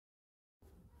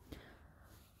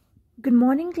Good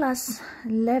morning, class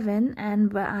 11,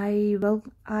 and I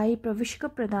Pravishika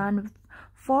Pradhan,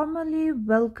 formally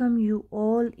welcome you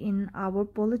all in our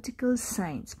political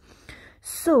science.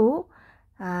 So,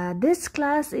 this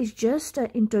class is just an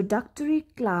introductory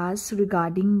class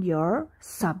regarding your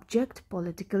subject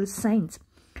political science.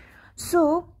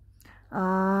 So,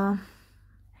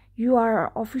 you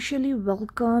are officially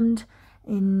welcomed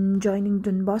in joining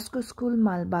Don Bosco School,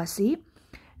 Malbasi.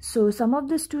 So some of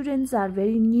the students are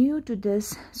very new to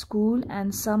this school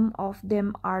and some of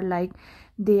them are like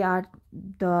they are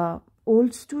the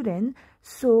old student.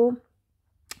 So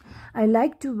I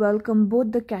like to welcome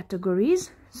both the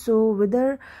categories. So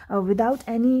without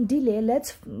any delay,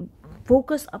 let's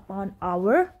focus upon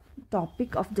our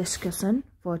topic of discussion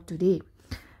for today.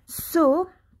 So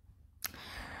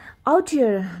out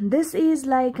here, this is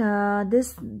like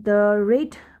the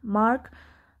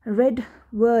red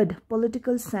word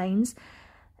political science.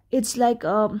 It's like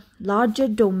a larger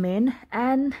domain,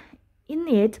 and in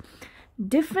it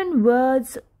different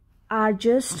words are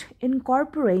just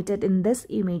incorporated in this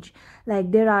image.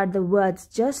 Like there are the words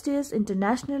justice,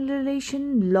 international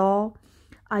relation, law,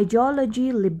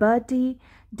 ideology, liberty,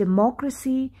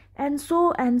 democracy, and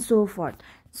so forth.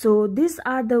 So these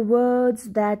are the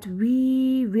words that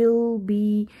we will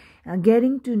be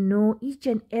getting to know each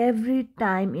and every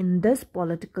time in this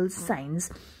political science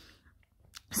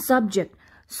subject.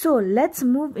 So let's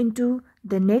move into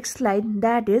the next slide,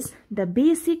 that is the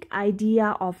basic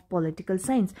idea of political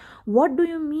science. What do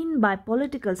you mean by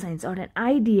political science or an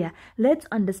idea? Let's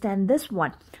understand this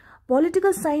one.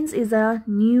 Political science is a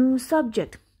new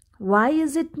subject. Why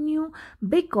is it new?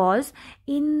 Because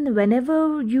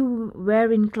whenever you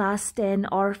were in class 10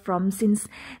 or from since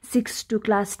 6 to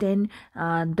class 10,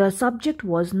 the subject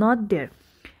was not there.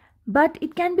 But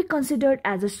it can be considered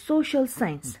as a social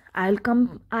science. I'll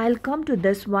come to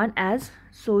this one as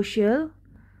social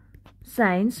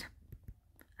science.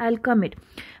 I'll come it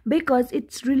because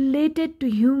it's related to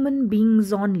human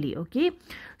beings only. Okay,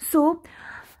 so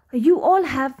you all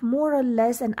have more or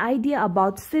less an idea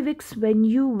about civics when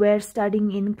you were studying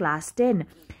in class 10.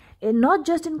 And not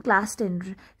just in class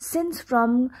 10, since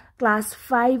from class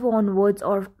 5 onwards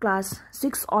or class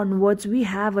 6 onwards, we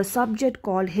have a subject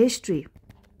called history.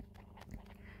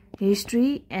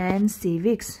 History and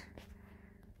civics.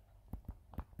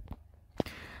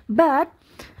 But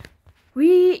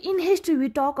in history we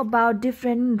talk about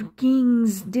different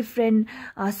kings, different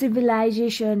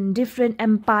civilization, different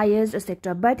empires,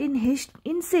 etc. But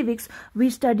in civics we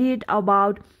studied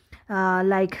about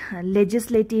like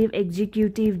legislative,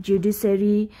 executive,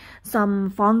 judiciary, some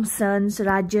functions,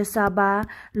 Rajya Sabha,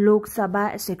 Lok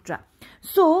Sabha, etc.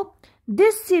 So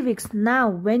this civics, now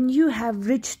when you have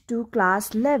reached to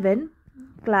class 11,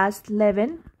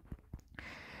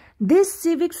 this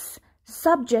civics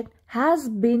subject has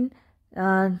been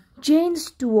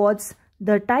changed towards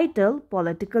the title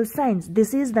political science.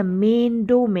 This is the main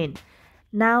domain.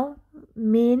 Now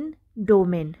main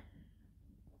domain.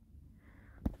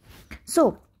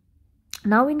 So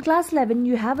now in class 11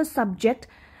 you have a subject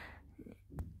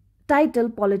title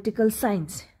political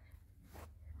science,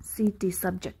 CT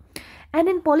subject. And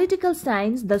in political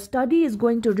science the study is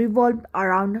going to revolve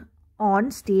around on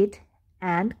state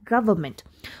and government.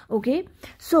 Okay,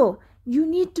 so you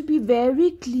need to be very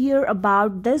clear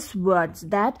about these words,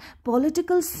 that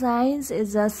political science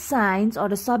is a science or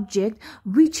a subject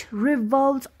which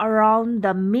revolves around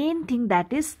the main thing,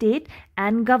 that is state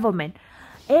and government.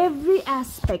 Every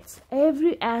aspects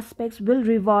will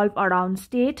revolve around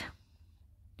state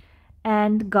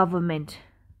and government,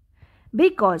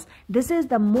 because this is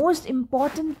the most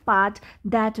important part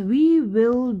that we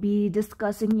will be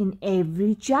discussing in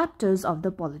every chapters of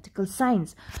the political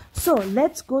science. So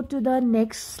let's go to the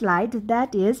next slide,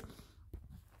 that is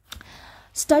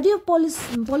study of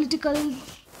political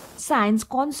science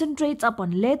concentrates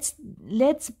upon, let's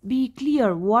be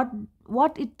clear what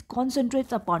it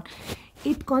concentrates upon.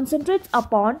 It concentrates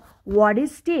upon what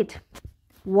is state,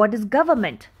 what is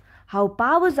government, how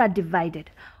powers are divided,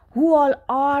 who all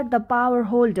are the power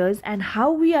holders, and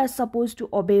how we are supposed to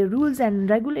obey rules and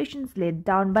regulations laid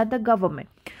down by the government.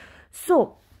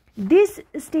 So this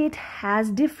state has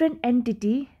different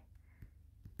entity.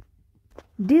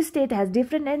 This state has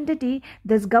different entity.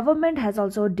 This government has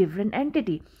also different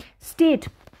entity. State,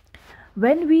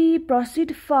 when we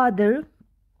proceed further,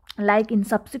 like in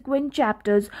subsequent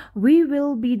chapters, we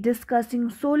will be discussing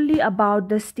solely about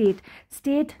the state.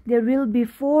 State, there will be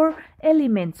 4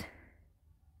 elements.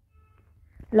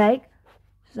 Like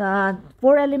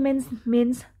 4 elements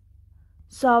means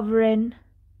sovereignty,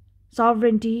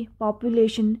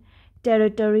 population,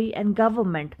 territory, and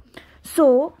government.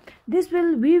 So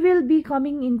we will be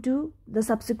coming into the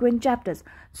subsequent chapters.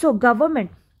 So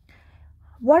government,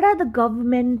 what are the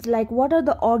government, like what are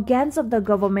the organs of the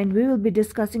government? We will be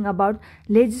discussing about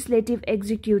legislative,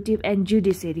 executive and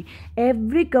judiciary.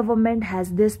 Every government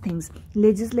has these things: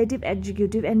 legislative,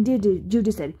 executive and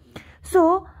judiciary.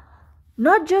 So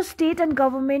not just state and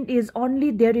government is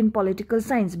only there in political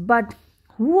science, but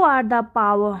who are the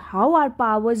power, how are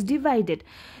powers divided?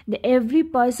 Every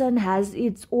person has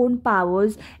its own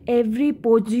powers, every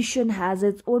position has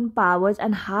its own powers,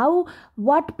 and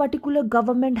what particular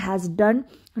government has done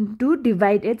to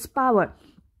divide its power.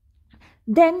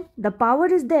 Then the power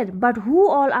is there, but who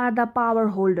all are the power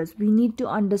holders? We need to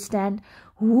understand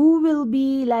who will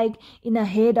be like in a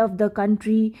head of the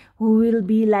country, who will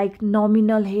be like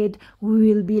nominal head, who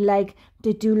will be like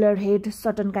titular head,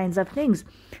 certain kinds of things.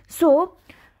 So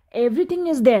everything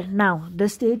is there. Now the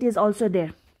state is also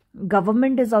there,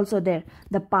 government is also there,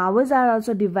 the powers are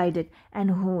also divided, and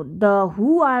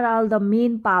who are all the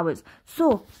main powers.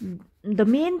 So the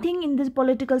main thing in this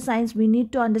political science, we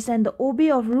need to understand the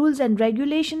obey of rules and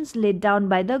regulations laid down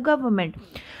by the government.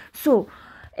 So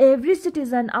every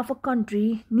citizen of a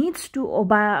country needs to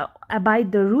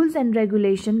abide the rules and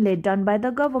regulation laid down by the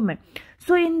government.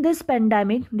 So in this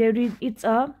pandemic, it's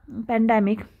a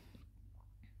pandemic,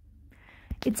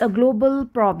 it's a global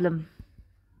problem.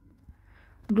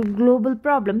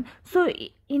 So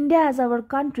India as our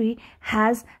country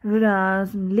has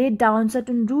laid down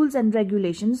certain rules and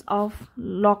regulations of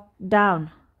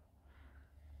lockdown.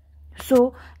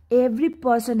 So every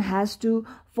person has to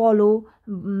follow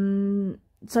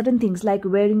certain things like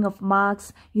wearing of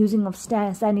masks, using of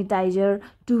sanitizer,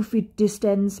 2 feet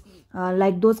distance,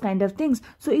 like those kind of things.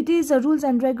 So it is rules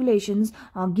and regulations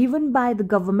given by the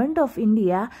government of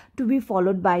India to be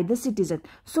followed by the citizen.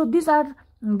 So these are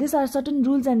certain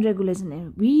rules and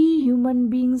regulations. We human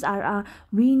beings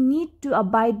we need to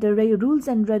abide the rules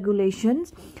and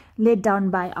regulations laid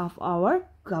down by of our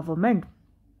government.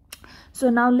 So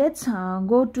now let's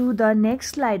go to the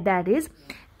next slide, that is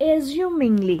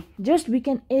assumingly. Just we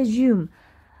can assume.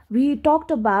 We talked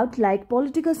about like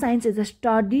political science is a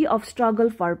study of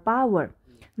struggle for power.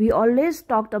 We always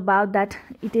talked about that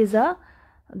it is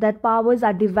that powers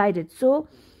are divided. So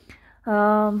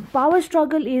power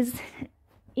struggle is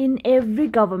in every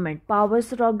government. Power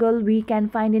struggle we can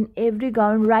find in every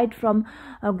government, right from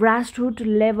grassroots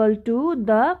level to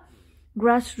the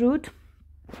grassroots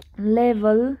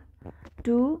level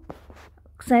to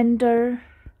center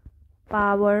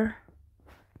power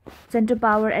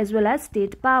as well as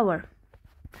state power.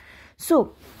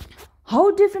 So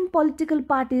how different political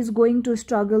parties going to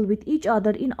struggle with each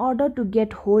other in order to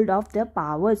get hold of their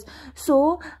powers.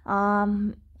 So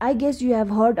I guess you have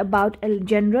heard about a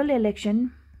general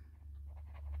election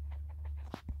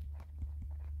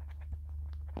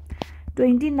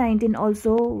 2019.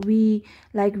 Also we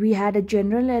had a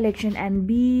general election and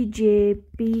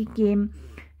BJP came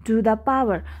to the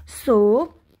power.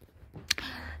 So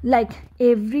like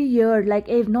every year,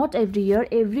 not every year,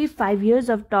 every 5 years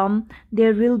of term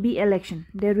there will be election,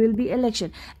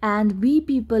 and we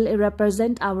people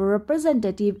represent our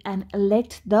representative and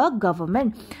elect the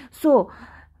government. So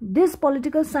this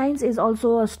political science is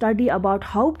also a study about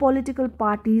how political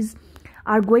parties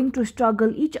are going to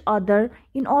struggle each other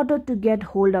in order to get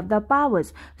hold of the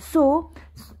powers. So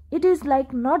it is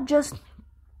like not just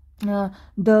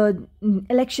the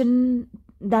election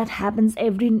that happens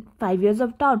every 5 years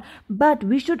of term, but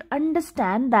we should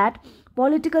understand that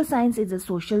political science is a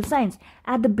social science.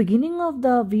 At the beginning of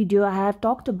the video I have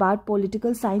talked about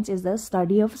political science is the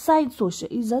study of science,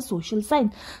 is a social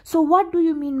science. So what do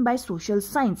you mean by social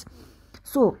science?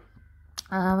 So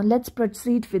let's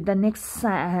proceed with the next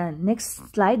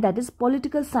slide, that is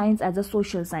political science as a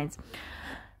social science.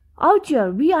 Out here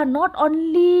we are not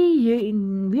only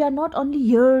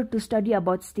here to study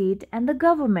about state and the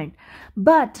government,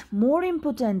 but more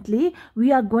importantly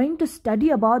we are going to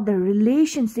study about the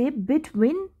relationship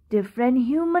between different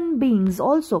human beings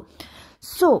also.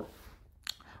 So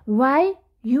why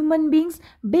human beings?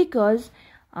 Because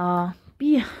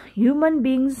human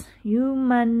beings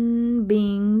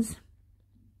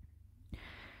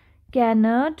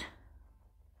cannot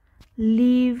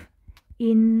live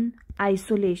in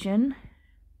isolation,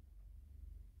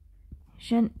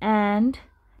 and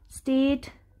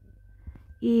state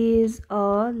is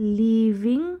a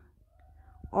living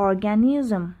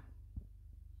organism.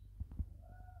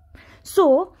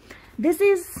 So this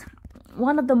is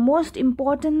one of the most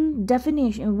important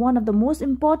definition, one of the most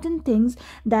important things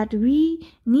that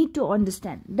we need to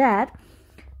understand, that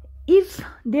if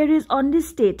there is only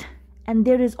state and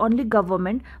there is only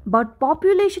government but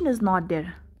population is not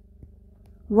there,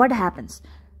 what happens?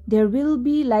 There will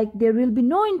be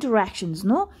no interactions,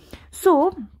 no?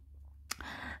 So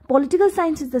political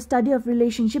science is the study of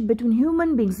relationship between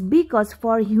human beings, because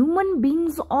for human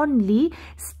beings only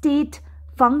state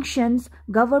functions,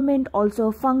 government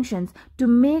also functions to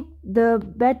make the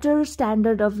better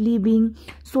standard of living,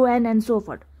 so on and so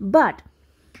forth. But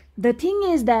the thing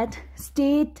is that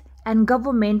state and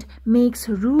government makes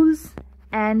rules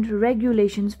and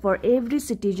regulations for every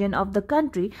citizen of the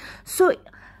country. So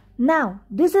now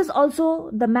this is also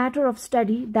the matter of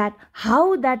study, that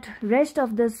how that rest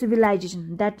of the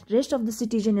civilization, that rest of the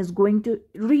citizen is going to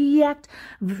react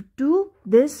to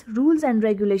this rules and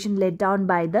regulation laid down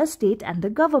by the state and the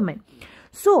government.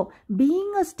 So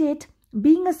being a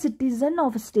citizen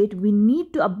of a state, we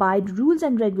need to abide rules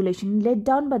and regulation laid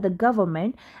down by the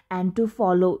government and to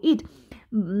follow it.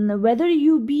 Whether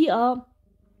you be a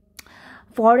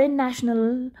foreign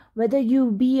national, whether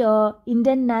you be a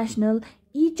Indian national,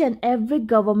 each and every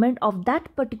government of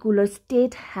that particular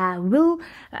state will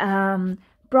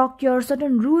procure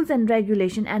certain rules and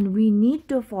regulation, and we need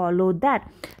to follow that.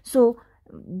 So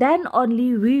then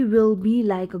only we will be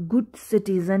like a good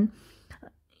citizen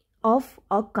of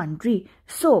a country.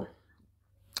 So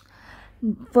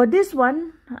for this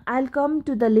one, I'll come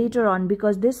to the later on,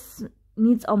 because this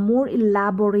needs a more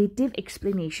elaborative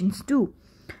explanations too.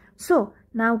 So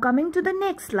now coming to the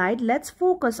next slide, let's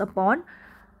focus upon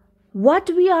what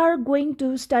we are going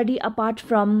to study apart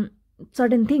from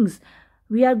certain things.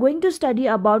 We are going to study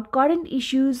about current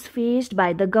issues faced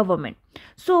by the government.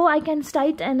 So I can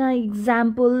cite an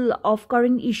example of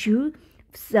current issue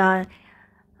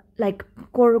like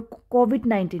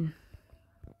COVID-19.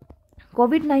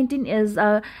 COVID-19 is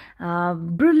a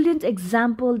brilliant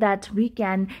example that we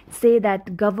can say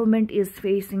that government is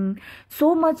facing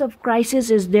so much of crisis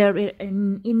is there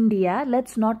in India.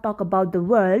 Let's not talk about the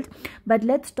world, but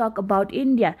let's talk about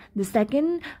India. The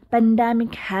second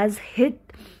pandemic has hit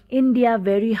India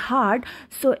very hard,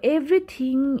 so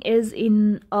everything is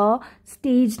in a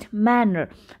staged manner.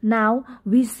 Now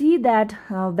we see that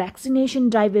vaccination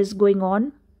drive is going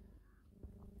on.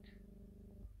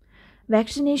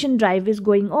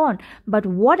 But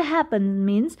what happens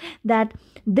means that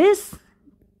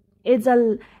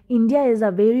India is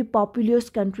a very populous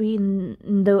country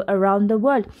around the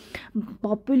world.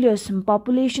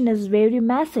 Population is very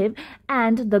massive,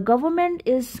 and the government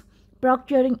is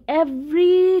procuring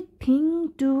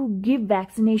everything to give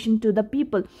vaccination to the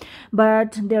people.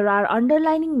 But there are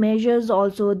underlying measures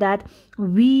also that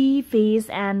we face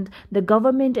and the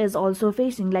government is also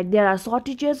facing, like there are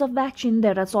shortages of vaccine,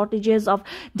 there are shortages of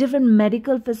different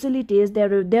medical facilities,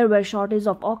 there were shortages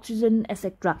of oxygen,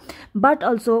 etc. But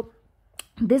also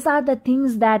these are the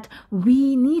things that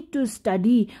we need to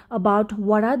study about,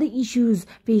 what are the issues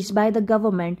faced by the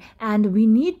government, and we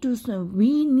need to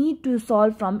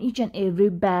solve from each and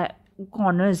every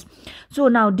corners. So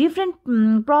now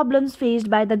different problems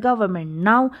faced by the government.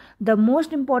 Now the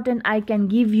most important I can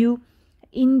give you: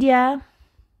 India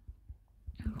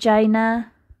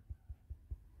China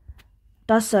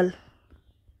tussle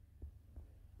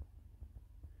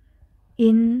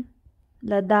in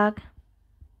Ladakh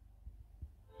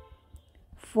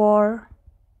for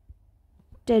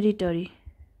territory.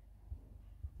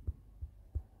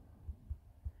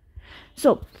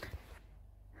 So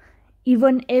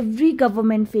even every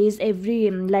government faces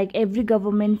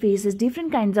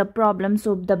different kinds of problems.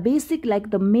 So the basic,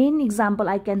 the main example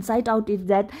I can cite out is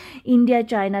that India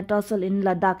China tussle in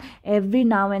Ladakh. Every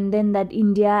now and then that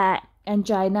India and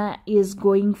China is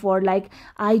going for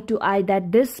eye to eye,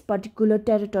 that this particular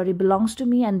territory belongs to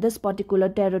me and this particular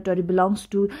territory belongs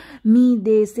to me.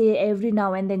 They say every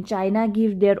now and then. China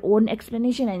gives their own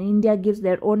explanation and India gives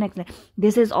their own explanation.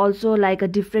 This is also a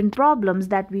different problems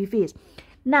that we face.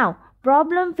 Now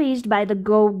problem faced by the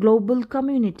global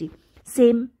community,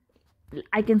 same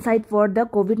I can cite for the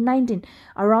COVID-19.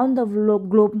 Around the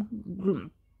globe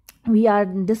we are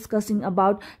discussing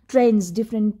about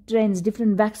different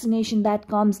vaccination that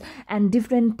comes, and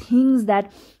different things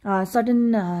that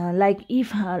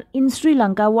if in Sri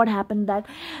Lanka, what happened that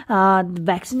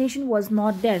vaccination was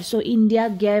not there, so India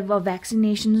gave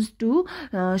vaccinations to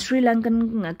Sri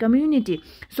Lankan community.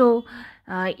 So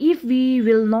if we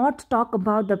will not talk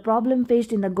about the problem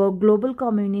faced in the global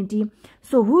community,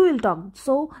 so who will talk?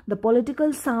 So the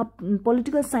political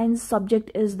science subject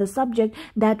is the subject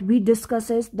that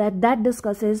discusses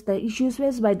the issues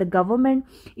faced by the government,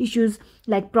 issues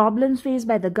like problems faced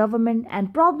by the government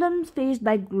and problems faced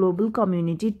by global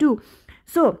community too.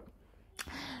 So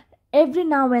every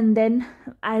now and then,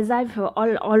 as I've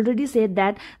already said,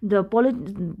 that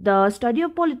the study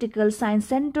of political science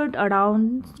centered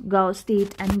around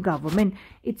state and government.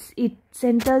 It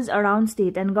centers around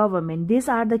state and government. These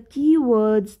are the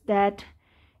keywords that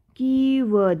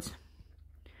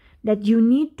you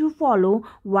need to follow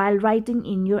while writing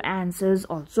in your answers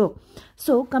also.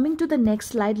 So coming to the next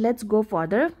slide, let's go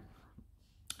further,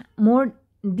 more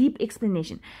deep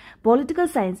explanation. Political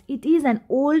science, it is an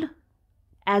old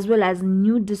as well as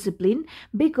new discipline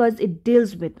because it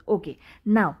deals with, okay,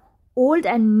 now old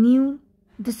and new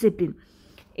discipline,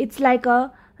 it's like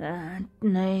a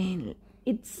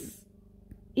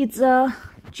it's a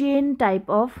chain type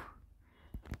of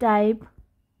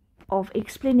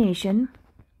explanation,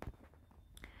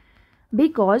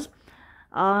 because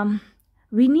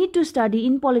we need to study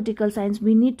in political science,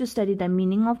 we need to study the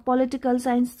meaning of political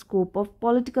science, scope of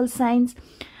political science.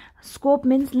 Scope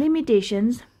means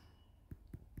limitations.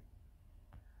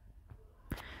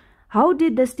 How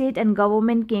did the state and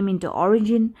government came into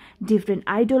origin, different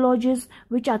ideologies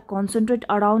which are concentrated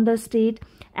around the state,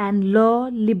 and law,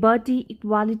 liberty,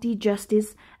 equality,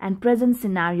 justice, and present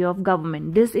scenario of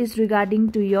government. This is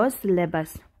regarding to your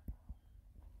syllabus.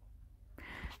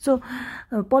 So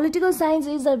political science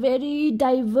is a very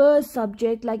diverse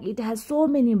subject, like it has so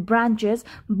many branches,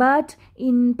 but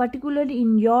particularly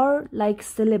in your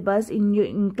syllabus,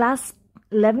 in class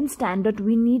 11 standard,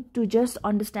 we need to just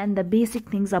understand the basic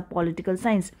things of political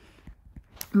science.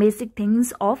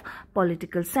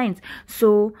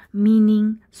 So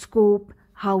meaning, scope,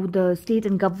 how the state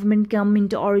and government come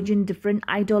into origin, different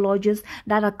ideologies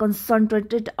that are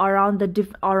concentrated around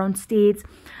around states,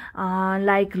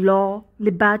 like law,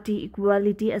 liberty,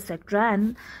 equality, etc.,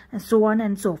 and so on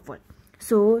and so forth.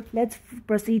 So let's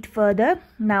proceed further.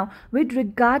 Now with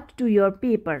regard to your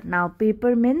paper, now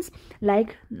paper means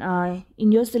like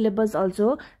in your syllabus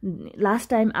also,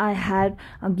 last time I had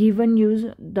given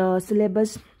you the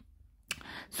syllabus,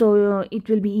 so it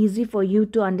will be easy for you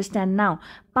to understand now.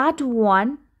 Part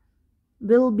 1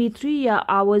 will be 3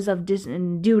 hours of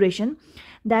duration.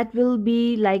 That will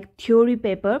be like theory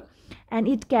paper, and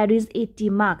it carries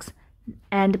 80 marks.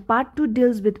 And part 2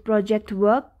 deals with project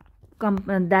work,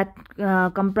 that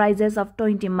comprises of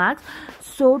 20 marks.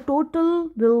 So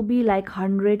total will be like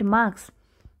 100 marks.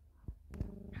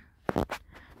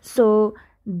 So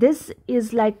this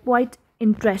is like quite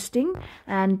interesting,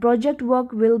 and project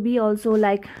work will be also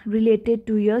like related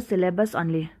to your syllabus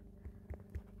only.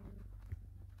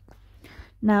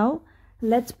 Now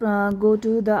let's go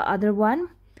to the other one.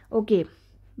 Okay,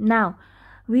 now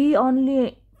we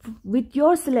only, with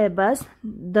your syllabus,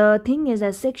 the thing is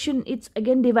a section, it's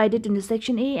again divided into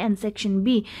section A and section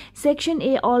B. Section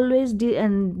A always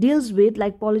deals with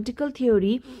like political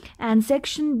theory, and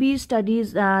section B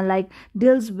studies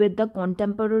deals with the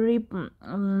contemporary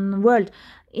world.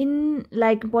 In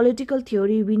like political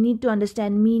theory, we need to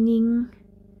understand meaning,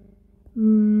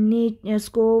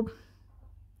 scope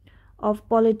of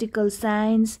political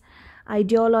science,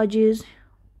 ideologies,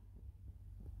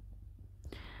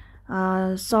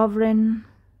 sovereignty,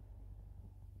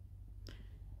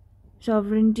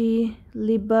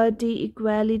 liberty,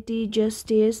 equality,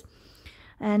 justice,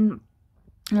 and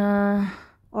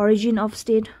origin of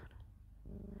state,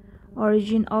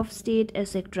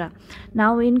 etc.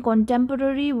 Now in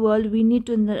contemporary world, we need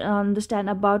to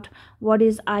understand about what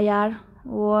is IR,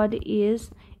 what is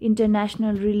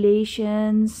international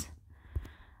relations,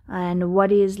 and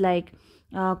what is like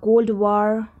Cold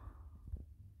War,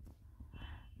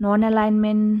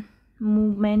 non-alignment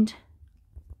movement.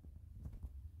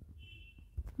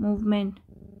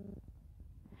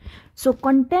 So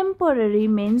contemporary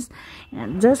means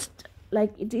just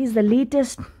like it is the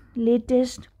latest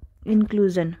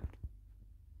inclusion.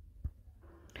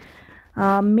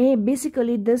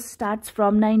 Basically this starts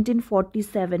from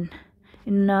 1947.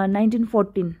 In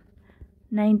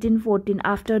 1914,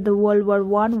 after the World War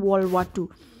I, World War II,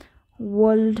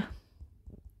 World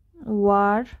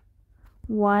War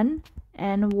I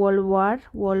and World War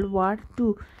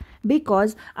II.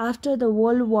 Because after the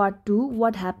World War II,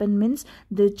 what happened means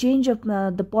the change of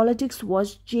the politics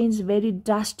was changed very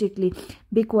drastically,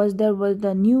 because there were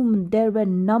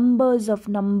numbers of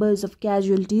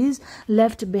casualties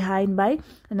left behind by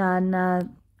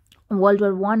World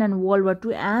War I and World War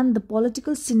II, and the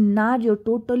political scenario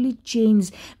totally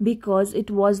changed, because it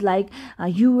was like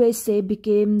USA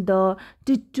became the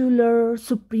titular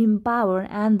supreme power,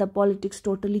 and the politics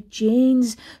totally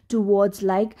changed towards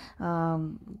like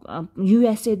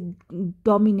USA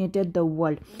dominated the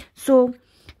world. So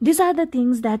these are the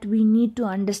things that we need to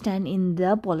understand in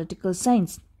the political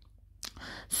science.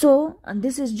 So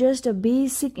this is just a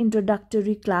basic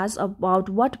introductory class about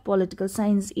what political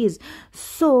science is.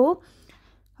 So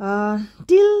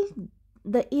till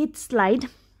the eighth slide,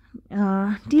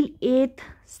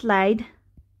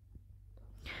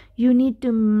 you need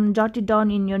to jot it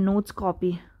down in your notes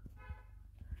copy.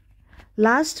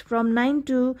 Last from 9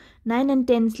 and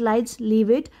 10 slides, leave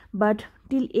it, but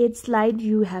till 8th slide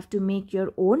you have to make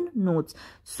your own notes.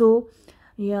 So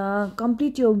yeah,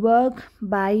 complete your work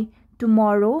by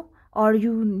tomorrow, or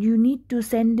you need to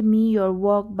send me your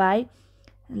work by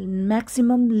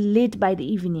maximum late by the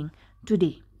evening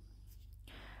today.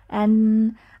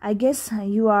 And I guess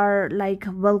you are like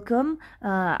welcome.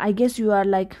 I guess you are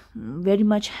like very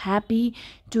much happy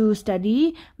to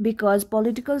study, because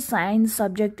political science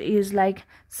subject is like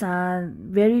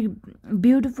very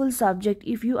beautiful subject.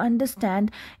 If you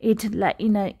understand it like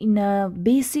in a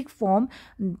basic form,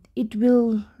 it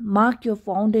will mark your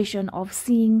foundation of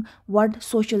seeing what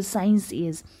social science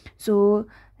is. So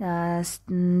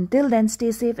till then,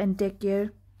 stay safe and take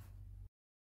care.